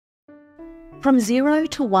From 0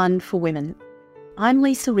 to 1 for women. I'm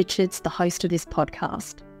Lisa Richards, the host of this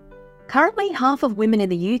podcast. Currently, half of women in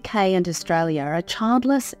the UK and Australia are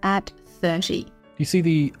childless at 30. You see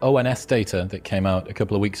the ONS data that came out a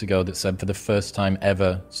couple of weeks ago that said for the first time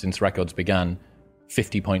ever since records began,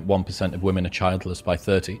 50.1% of women are childless by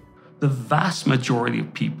 30. The vast majority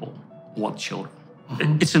of people want children.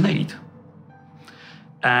 It's innate.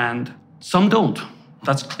 And some don't.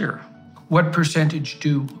 That's clear. What percentage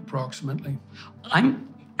do, approximately? I'm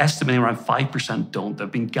estimating around 5% don't. There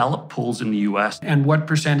have been Gallup polls in the US. And what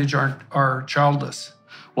percentage are childless?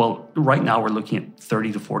 Well, right now we're looking at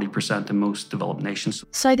 30 to 40% in most developed nations.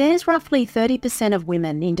 So there's roughly 30% of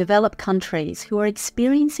women in developed countries who are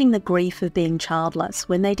experiencing the grief of being childless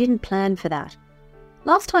when they didn't plan for that.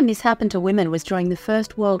 Last time this happened to women was during the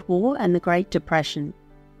First World War and the Great Depression.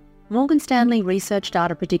 Morgan Stanley research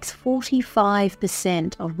data predicts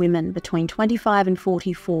 45% of women between 25 and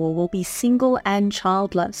 44 will be single and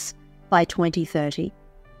childless by 2030.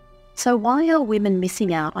 So why are women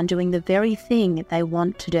missing out on doing the very thing they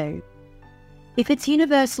want to do? If it's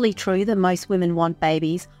universally true that most women want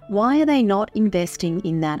babies, why are they not investing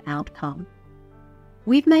in that outcome?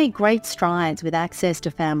 We've made great strides with access to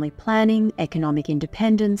family planning, economic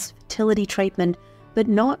independence, fertility treatment, but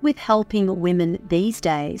not with helping women these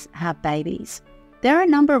days have babies. There are a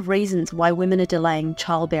number of reasons why women are delaying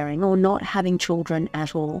childbearing or not having children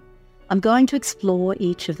at all. I'm going to explore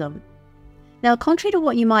each of them. Now, contrary to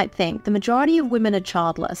what you might think, the majority of women are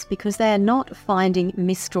childless because they are not finding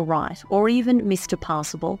Mr. Right or even Mr.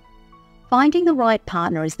 Passable. Finding the right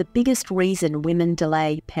partner is the biggest reason women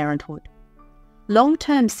delay parenthood.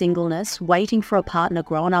 Long-term singleness, waiting for a partner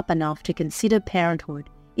grown up enough to consider parenthood,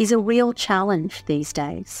 is a real challenge these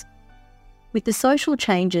days. With the social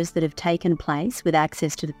changes that have taken place with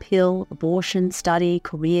access to the pill, abortion, study,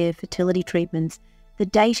 career, fertility treatments, the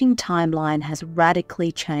dating timeline has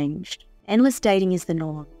radically changed. Endless dating is the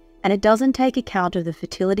norm, and it doesn't take account of the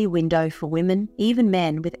fertility window for women, even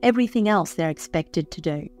men, with everything else they're expected to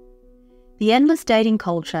do. The endless dating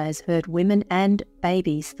culture has hurt women and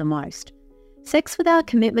babies the most. Sex without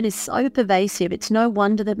commitment is so pervasive, it's no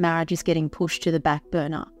wonder that marriage is getting pushed to the back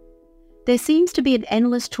burner. There seems to be an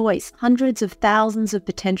endless choice, hundreds of thousands of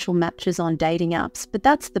potential matches on dating apps, but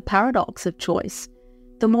that's the paradox of choice.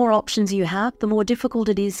 The more options you have, the more difficult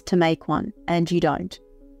it is to make one, and you don't.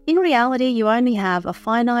 In reality, you only have a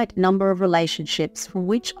finite number of relationships from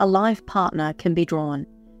which a life partner can be drawn.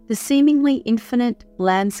 The seemingly infinite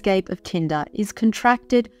landscape of Tinder is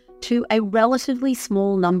contracted to a relatively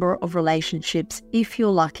small number of relationships if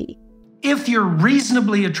you're lucky. If you're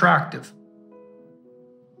reasonably attractive,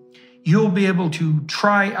 you'll be able to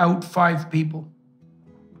try out 5 people.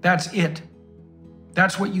 That's it.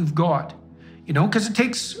 That's what you've got. Because it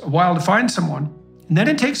takes a while to find someone, and then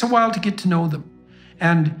it takes a while to get to know them.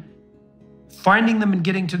 And finding them and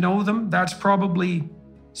getting to know them, that's probably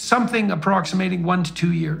something approximating 1 to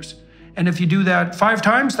 2 years. And if you do that 5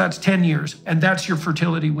 times, that's 10 years, and that's your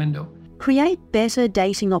fertility window. Create better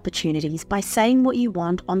dating opportunities by saying what you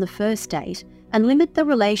want on the first date and limit the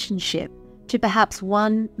relationship to perhaps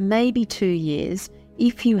 1, maybe 2 years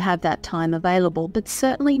if you have that time available, but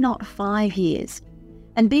certainly not 5 years.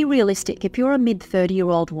 And be realistic, if you're a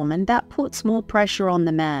mid-30-year-old woman, that puts more pressure on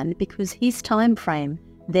the man because his time frame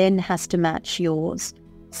then has to match yours.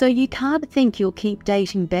 So you can't think you'll keep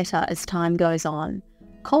dating better as time goes on.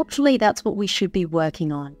 Culturally, that's what we should be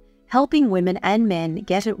working on, helping women and men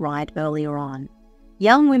get it right earlier on.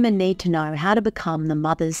 Young women need to know how to become the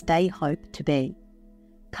mothers they hope to be.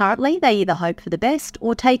 Currently, they either hope for the best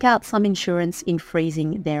or take out some insurance in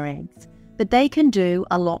freezing their eggs. But they can do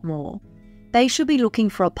a lot more. They should be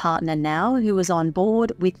looking for a partner now who is on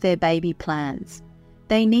board with their baby plans.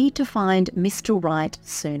 They need to find Mr. Right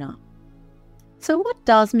sooner. So what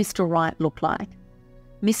does Mr. Right look like?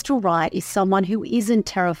 Mr. Right is someone who isn't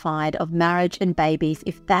terrified of marriage and babies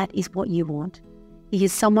if that is what you want. He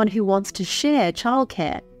is someone who wants to share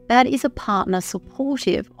childcare. That is a partner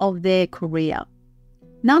supportive of their career.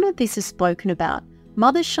 None of this is spoken about.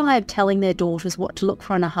 Mothers shy of telling their daughters what to look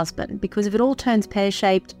for in a husband because if it all turns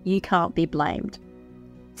pear-shaped, you can't be blamed.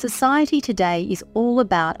 Society today is all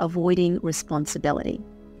about avoiding responsibility.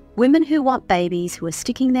 Women who want babies, who are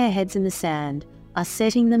sticking their heads in the sand, are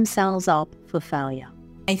setting themselves up for failure.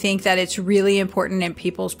 I think that it's really important in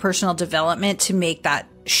people's personal development to make that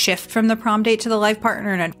shift from the prom date to the life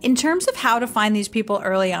partner. And in terms of how to find these people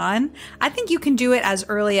early on, I think you can do it as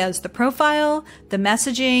early as the profile, the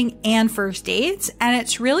messaging, and first dates. And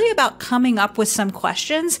it's really about coming up with some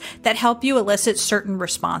questions that help you elicit certain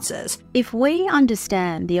responses. If we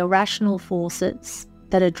understand the irrational forces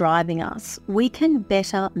that are driving us, we can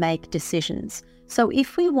better make decisions. So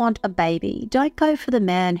if we want a baby, don't go for the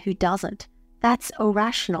man who doesn't. That's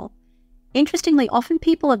irrational. Interestingly, often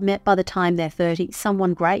people have met by the time they're 30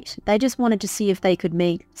 someone great. They just wanted to see if they could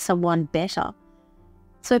meet someone better.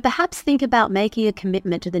 So perhaps think about making a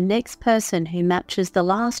commitment to the next person who matches the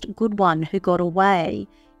last good one who got away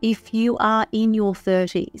if you are in your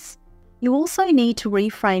 30s. You also need to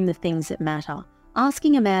reframe the things that matter.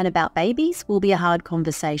 Asking a man about babies will be a hard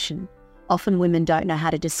conversation. Often women don't know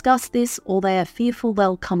how to discuss this, or they are fearful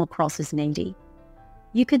they'll come across as needy.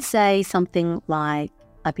 You could say something like,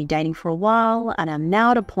 I've been dating for a while and I'm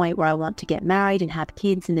now at a point where I want to get married and have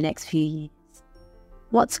kids in the next few years.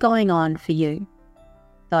 What's going on for you?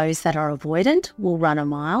 Those that are avoidant will run a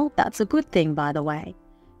mile. That's a good thing, by the way.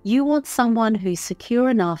 You want someone who's secure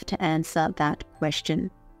enough to answer that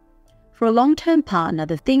question. For a long-term partner,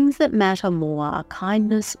 the things that matter more are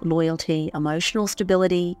kindness, loyalty, emotional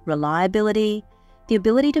stability, reliability, the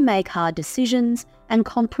ability to make hard decisions, and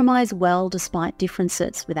compromise well despite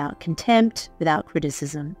differences, without contempt, without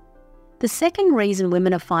criticism. The second reason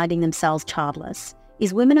women are finding themselves childless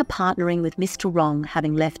is women are partnering with Mr. Wrong,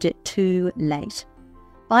 having left it too late.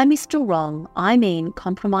 By Mr. Wrong, I mean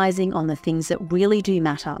compromising on the things that really do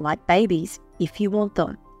matter, like babies, if you want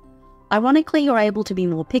them. Ironically, you're able to be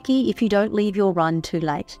more picky if you don't leave your run too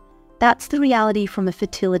late. That's the reality from a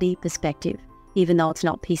fertility perspective, even though it's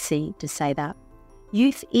not PC to say that.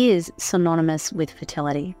 Youth is synonymous with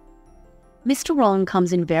fertility. Mr. Wrong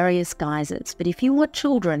comes in various guises, but if you want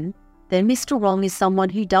children, then Mr. Wrong is someone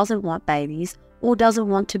who doesn't want babies or doesn't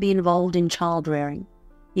want to be involved in child rearing.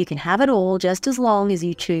 You can have it all just as long as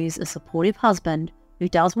you choose a supportive husband who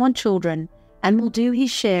does want children and will do his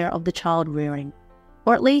share of the child rearing,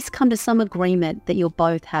 or at least come to some agreement that you're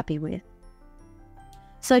both happy with.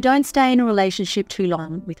 So don't stay in a relationship too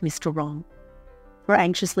long with Mr. Wrong. For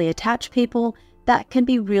anxiously attached people, that can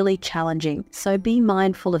be really challenging, so be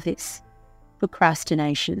mindful of this.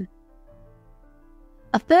 Procrastination.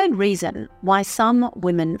 A third reason why some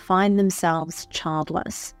women find themselves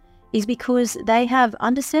childless is because they have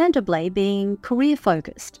understandably been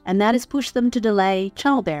career-focused, and that has pushed them to delay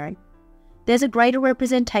childbearing. There's a greater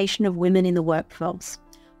representation of women in the workforce.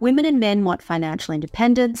 Women and men want financial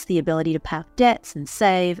independence, the ability to pay off debts and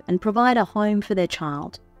save, and provide a home for their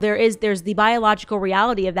child. There's the biological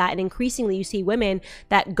reality of that, and increasingly you see women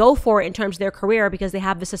that go for it in terms of their career because they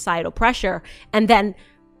have the societal pressure, and then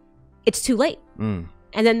it's too late.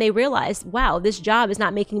 And then they realize, wow, this job is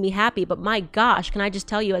not making me happy, but my gosh, can I just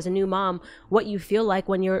tell you as a new mom what you feel like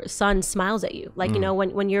when your son smiles at you? Like, you know,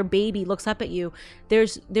 when your baby looks up at you,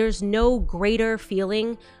 there's no greater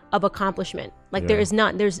feeling of accomplishment. Like there is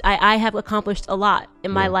not, I have accomplished a lot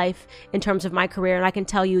in my life in terms of my career. And I can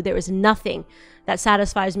tell you there is nothing that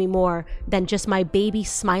satisfies me more than just my baby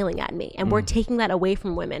smiling at me. And we're taking that away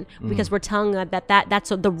from women because we're telling them that's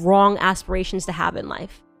the wrong aspirations to have in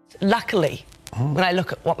life. Luckily, when I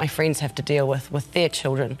look at what my friends have to deal with their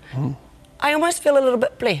children, I almost feel a little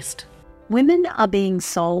bit blessed. Women are being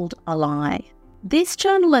sold a lie. This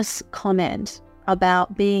journalist's comment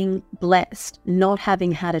about being blessed, not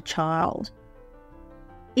having had a child,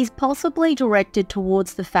 is possibly directed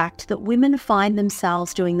towards the fact that women find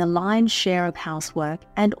themselves doing the lion's share of housework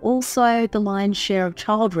and also the lion's share of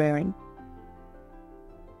child rearing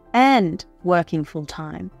and working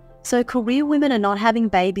full-time. So career women are not having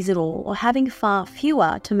babies at all or having far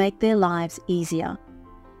fewer to make their lives easier.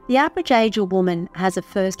 The average age a woman has a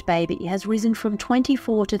first baby has risen from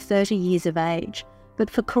 24 to 30 years of age,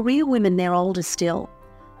 but for career women they're older still.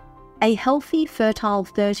 A healthy, fertile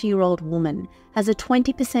 30-year-old woman has a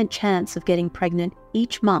 20% chance of getting pregnant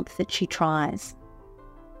each month that she tries.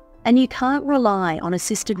 And you can't rely on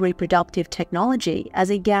assisted reproductive technology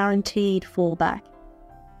as a guaranteed fallback.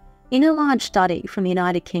 In a large study from the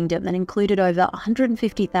United Kingdom that included over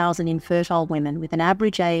 150,000 infertile women with an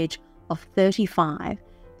average age of 35,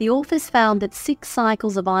 the authors found that 6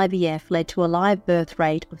 cycles of IVF led to a live birth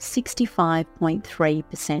rate of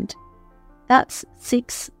 65.3%. That's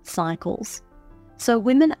 6 cycles. So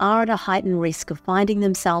women are at a heightened risk of finding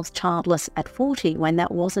themselves childless at 40 when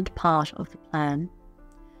that wasn't part of the plan.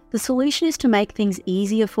 The solution is to make things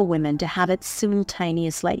easier for women to have it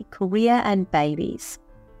simultaneously, career and babies.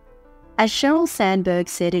 As Sheryl Sandberg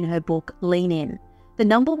said in her book, Lean In, the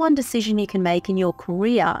number one decision you can make in your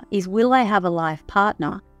career is, will I have a life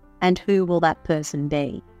partner, and who will that person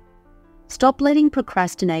be? Stop letting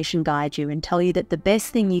procrastination guide you and tell you that the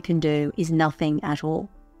best thing you can do is nothing at all.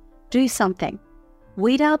 Do something.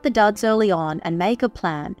 Weed out the duds early on and make a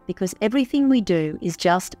plan, because everything we do is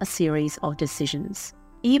just a series of decisions.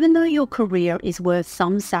 Even though your career is worth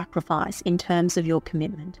some sacrifice in terms of your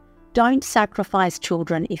commitment, don't sacrifice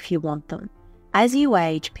children if you want them. As you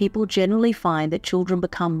age, people generally find that children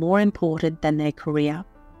become more important than their career.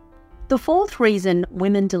 The fourth reason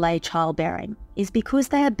women delay childbearing is because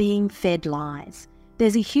they are being fed lies.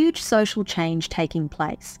 There's a huge social change taking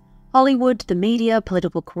place. Hollywood, the media,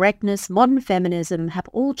 political correctness, modern feminism have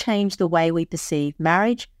all changed the way we perceive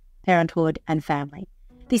marriage, parenthood, and family.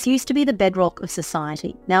 This used to be the bedrock of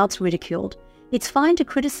society. Now it's ridiculed. It's fine to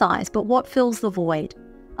criticize, but what fills the void?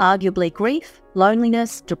 Arguably grief,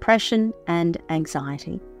 loneliness, depression, and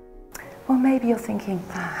anxiety. Well, maybe you're thinking,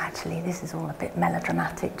 actually, this is all a bit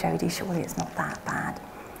melodramatic, Jodie. Surely it's not that bad.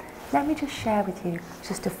 Let me just share with you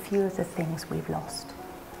just a few of the things we've lost.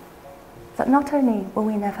 That not only will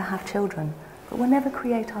we never have children, but we'll never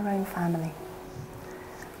create our own family.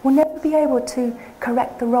 We'll never be able to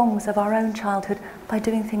correct the wrongs of our own childhood by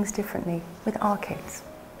doing things differently with our kids.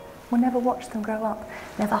 We'll never watch them grow up,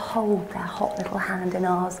 never hold their hot little hand in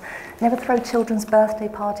ours, never throw children's birthday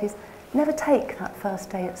parties, never take that first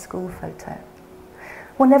day at school photo.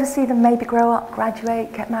 We'll never see them maybe grow up,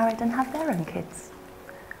 graduate, get married and have their own kids.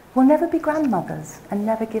 We'll never be grandmothers and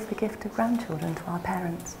never give the gift of grandchildren to our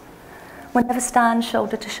parents. We'll never stand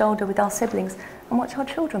shoulder to shoulder with our siblings and watch our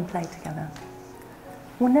children play together.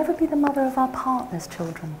 We'll never be the mother of our partner's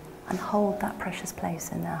children and hold that precious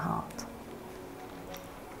place in their heart.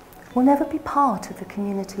 We'll never be part of the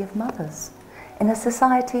community of mothers in a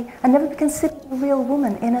society and never be considered a real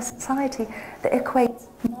woman in a society that equates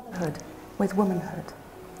motherhood with womanhood.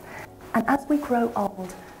 And as we grow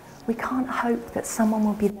old, we can't hope that someone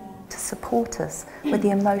will be there to support us with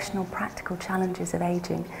the emotional, practical challenges of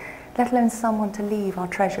aging, let alone someone to leave our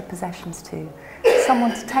treasured possessions to,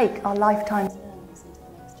 someone to take our lifetime's learnings into the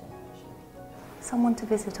next generation, someone to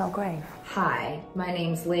visit our grave. Hi, my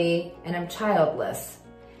name's Lee, and I'm childless.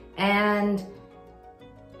 And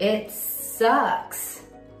it sucks.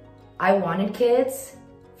 I wanted kids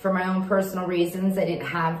for my own personal reasons. I didn't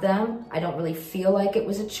have them. I don't really feel like it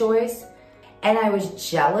was a choice. And I was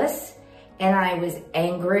jealous, and I was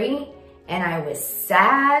angry, and I was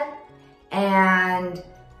sad, and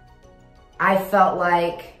I felt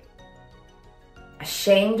like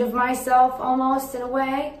ashamed of myself almost in a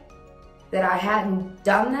way that I hadn't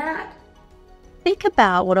done that. Think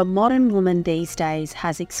about what a modern woman these days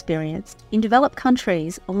has experienced. In developed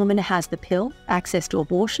countries, a woman has the pill, access to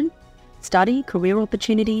abortion, study, career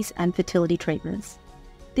opportunities, and fertility treatments.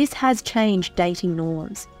 This has changed dating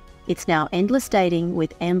norms. It's now endless dating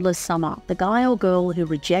with endless summer, the guy or girl who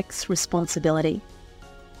rejects responsibility.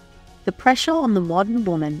 The pressure on the modern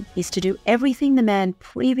woman is to do everything the man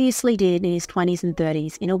previously did in his 20s and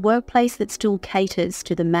 30s in a workplace that still caters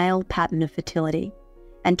to the male pattern of fertility,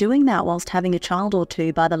 and doing that whilst having a child or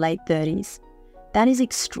two by the late 30s. That is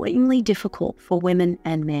extremely difficult for women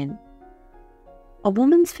and men. A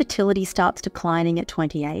woman's fertility starts declining at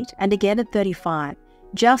 28 and again at 35,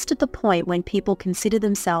 just at the point when people consider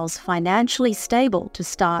themselves financially stable to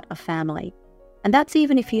start a family. And that's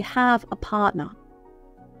even if you have a partner.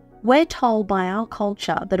 We're told by our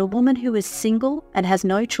culture that a woman who is single and has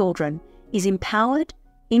no children is empowered,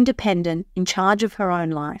 independent, in charge of her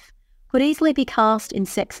own life, could easily be cast in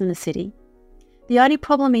Sex and the City. The only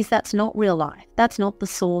problem is that's not real life. That's not the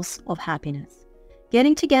source of happiness.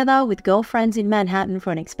 Getting together with girlfriends in Manhattan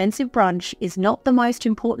for an expensive brunch is not the most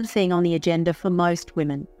important thing on the agenda for most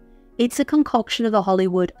women. It's a concoction of the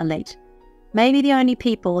Hollywood elite. Maybe the only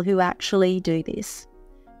people who actually do this.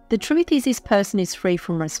 The truth is this person is free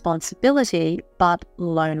from responsibility, but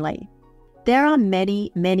lonely. There are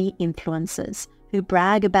many, many influencers who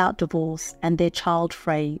brag about divorce and their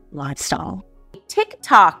child-free lifestyle.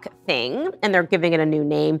 TikTok thing, and they're giving it a new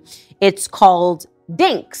name. It's called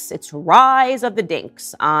Dinks. It's Rise of the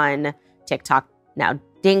Dinks on TikTok. Now,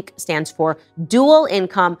 DINK stands for dual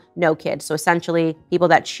income, no kids. So essentially, people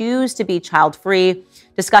that choose to be child-free,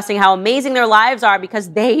 discussing how amazing their lives are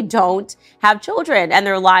because they don't have children. And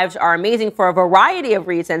their lives are amazing for a variety of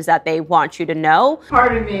reasons that they want you to know.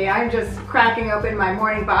 Pardon me, I'm just cracking open my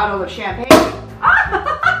morning bottle of champagne.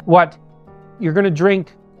 What? You're going to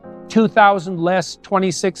drink 2,000 less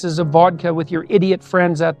 26s of vodka with your idiot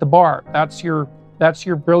friends at the bar. That's your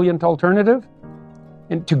brilliant alternative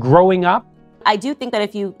to growing up? I do think that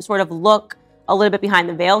if you sort of look a little bit behind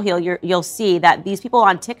the veil here, you'll see that these people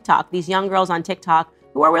on TikTok, these young girls on TikTok,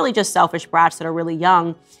 who are really just selfish brats that are really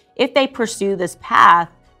young, if they pursue this path,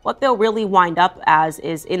 what they'll really wind up as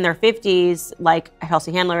is in their 50s, like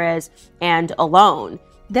Chelsea Handler is, and alone.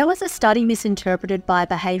 There was a study misinterpreted by a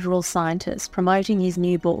behavioural scientist promoting his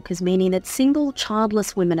new book as meaning that single,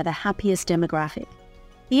 childless women are the happiest demographic.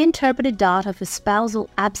 He interpreted data for spousal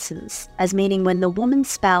absence as meaning when the woman's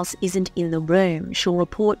spouse isn't in the room, she'll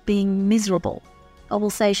report being miserable, or will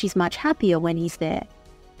say she's much happier when he's there.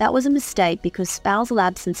 That was a mistake because spousal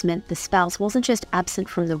absence meant the spouse wasn't just absent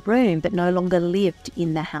from the room, but no longer lived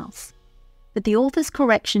in the house. But the author's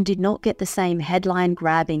correction did not get the same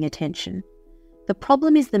headline-grabbing attention. The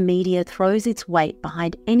problem is the media throws its weight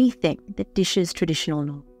behind anything that dishes traditional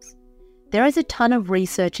norms. There is a ton of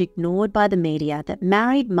research ignored by the media that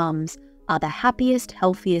married mums are the happiest,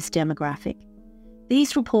 healthiest demographic.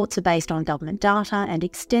 These reports are based on government data and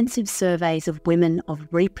extensive surveys of women of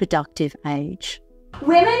reproductive age.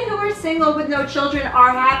 Women who are single with no children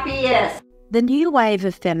are happiest. The new wave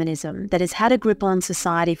of feminism that has had a grip on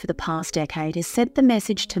society for the past decade has sent the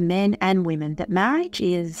message to men and women that marriage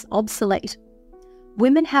is obsolete.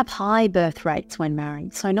 Women have high birth rates when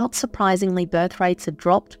married, so not surprisingly, birth rates have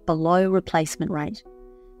dropped below replacement rate.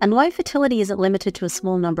 And low fertility isn't limited to a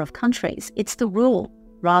small number of countries. It's the rule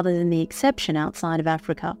rather than the exception outside of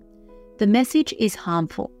Africa. The message is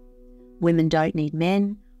harmful. Women don't need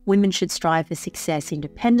men. Women should strive for success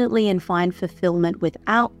independently and find fulfillment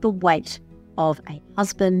without the weight of a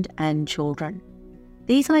husband and children.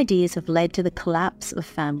 These ideas have led to the collapse of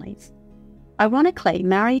families. Ironically,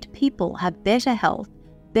 married people have better health,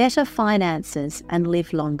 better finances, and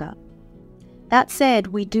live longer. That said,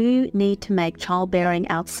 we do need to make childbearing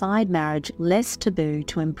outside marriage less taboo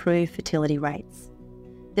to improve fertility rates.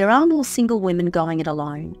 There are more single women going it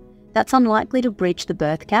alone. That's unlikely to breach the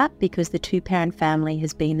birth gap because the two-parent family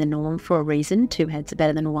has been the norm for a reason. 2 heads are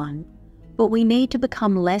better than 1. But we need to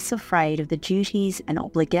become less afraid of the duties and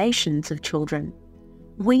obligations of children.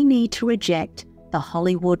 We need to reject the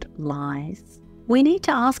Hollywood lies. We need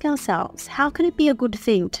to ask ourselves, how can it be a good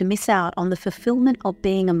thing to miss out on the fulfillment of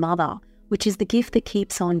being a mother, which is the gift that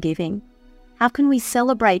keeps on giving? How can we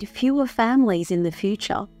celebrate fewer families in the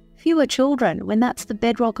future, fewer children, when that's the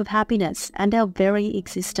bedrock of happiness and our very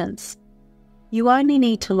existence? You only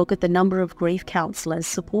need to look at the number of grief counsellors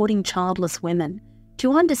supporting childless women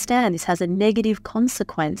to understand this has a negative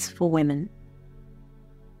consequence for women.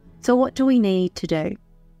 So what do we need to do?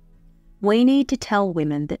 We need to tell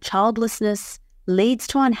women that childlessness leads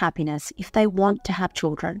to unhappiness if they want to have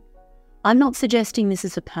children. I'm not suggesting this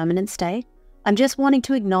is a permanent state. I'm just wanting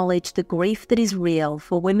to acknowledge the grief that is real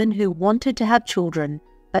for women who wanted to have children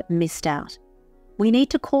but missed out. We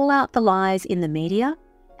need to call out the lies in the media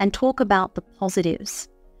and talk about the positives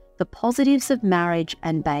of marriage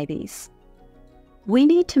and babies. We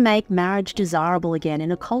need to make marriage desirable again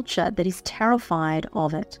in a culture that is terrified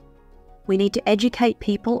of it. We need to educate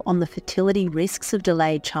people on the fertility risks of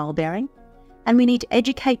delayed childbearing, and we need to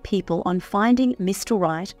educate people on finding Mr.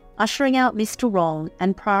 Right, ushering out Mr. Wrong,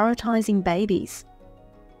 and prioritising babies.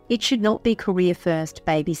 It should not be career first,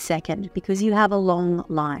 baby second, because you have a long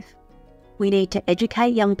life. We need to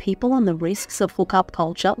educate young people on the risks of hookup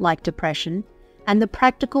culture like depression and the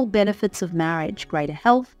practical benefits of marriage, greater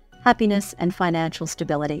health, happiness, and financial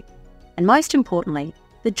stability. And most importantly,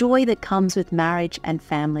 the joy that comes with marriage and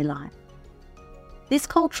family life. This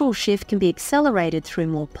cultural shift can be accelerated through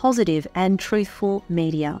more positive and truthful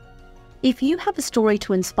media. If you have a story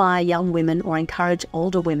to inspire young women or encourage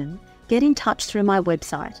older women, get in touch through my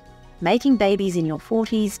website,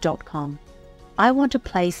 makingbabysinyour40s.com. I want to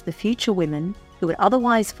place the future women who would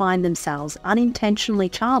otherwise find themselves unintentionally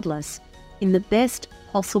childless in the best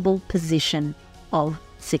possible position of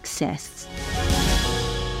success.